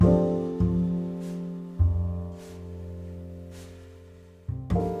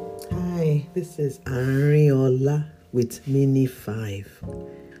This is Ariola with Mini 5.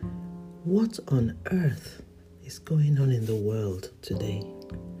 What on earth is going on in the world today?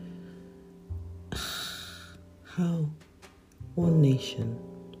 How one nation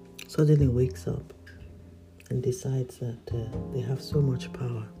suddenly wakes up and decides that they have so much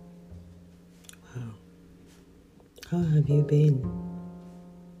power. Wow. How have you been?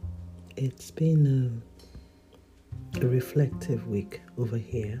 It's been a reflective week over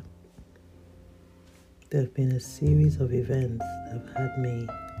here. There have been a series of events that have had me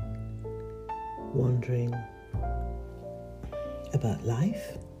wondering about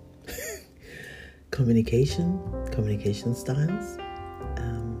life, communication styles,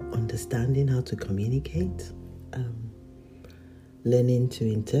 understanding how to communicate, learning to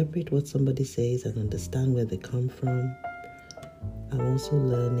interpret what somebody says and understand where they come from. I'm also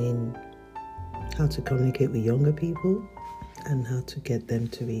learning how to communicate with younger people and how to get them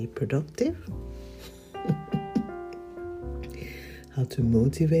to be productive. How to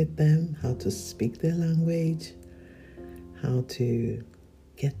motivate them, how to speak their language, how to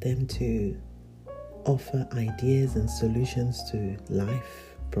get them to offer ideas and solutions to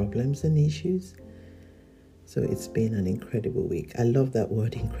life problems and issues. So it's been an incredible week. I love that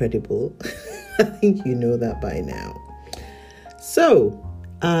word, incredible. I think you know that by now. So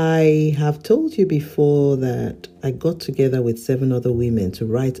I have told you before that I got together with 7 other women to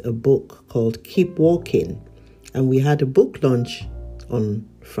write a book called Keep Walking. And we had a book launch on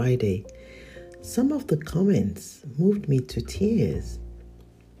Friday. Some of the comments moved me to tears.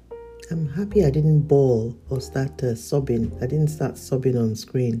 I'm happy I didn't bawl or start sobbing. I didn't start sobbing on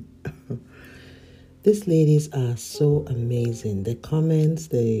screen. These ladies are so amazing. The comments,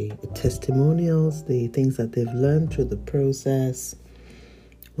 the testimonials, the things that they've learned through the process.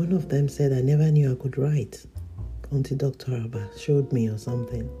 One of them said, I never knew I could write until Dr. Abba showed me or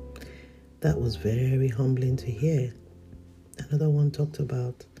something. That was very humbling to hear. Another one talked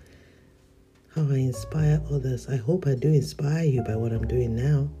about how I inspire others. I hope I do inspire you by what I'm doing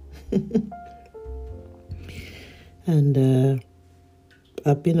now. And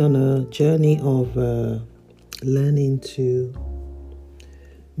I've been on a journey of learning to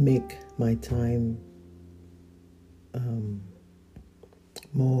make my time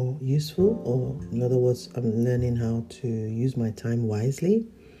more useful, or in other words, I'm learning how to use my time wisely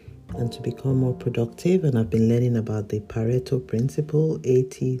and to become more productive. And I've been learning about the Pareto principle,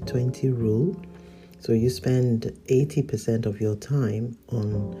 80-20 rule. So you spend 80% of your time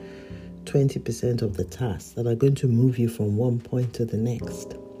on 20% of the tasks that are going to move you from one point to the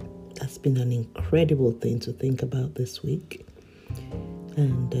next. That's been an incredible thing to think about this week.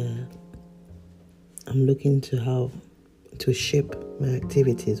 And I'm looking to how to shape my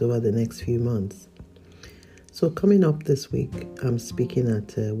activities over the next few months. So coming up this week, I'm speaking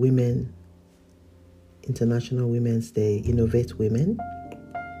at International Women's Day, Innovate Women.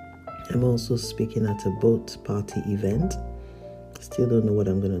 I'm also speaking at a boat party event. Still don't know what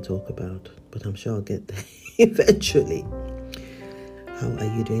I'm going to talk about, but I'm sure I'll get there eventually. How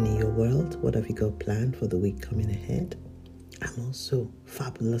are you doing in your world? What have you got planned for the week coming ahead? I'm also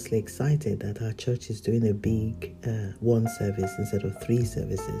fabulously excited that our church is doing a big one service instead of 3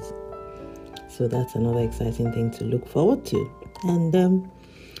 services. So that's another exciting thing to look forward to. And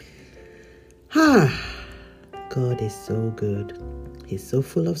God is so good. He's so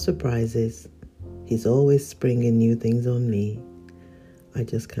full of surprises. He's always springing new things on me. I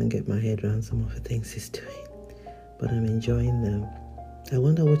just can't get my head around some of the things he's doing, but I'm enjoying them. I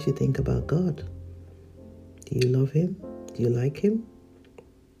wonder what you think about God. Do you love him? Do you like him?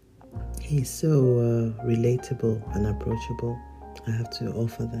 He's so relatable and approachable. I have to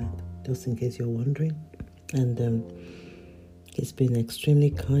offer that, just in case you're wondering. And he's been extremely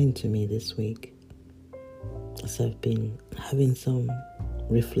kind to me this week, as I've been having some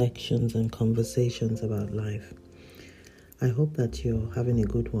reflections and conversations about life. I hope that you're having a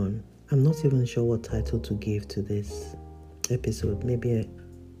good one. I'm not even sure what title to give to this episode.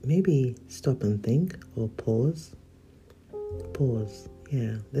 Maybe stop and think, or pause. Pause.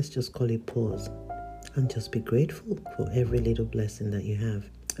 Yeah, let's just call it pause. And just be grateful for every little blessing that you have.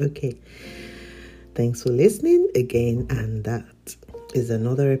 Okay. Thanks for listening again. And that is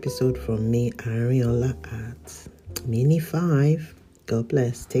another episode from me, Ariola, at Mini 5. God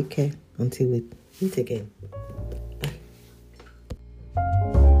bless. Take care. Until we meet again.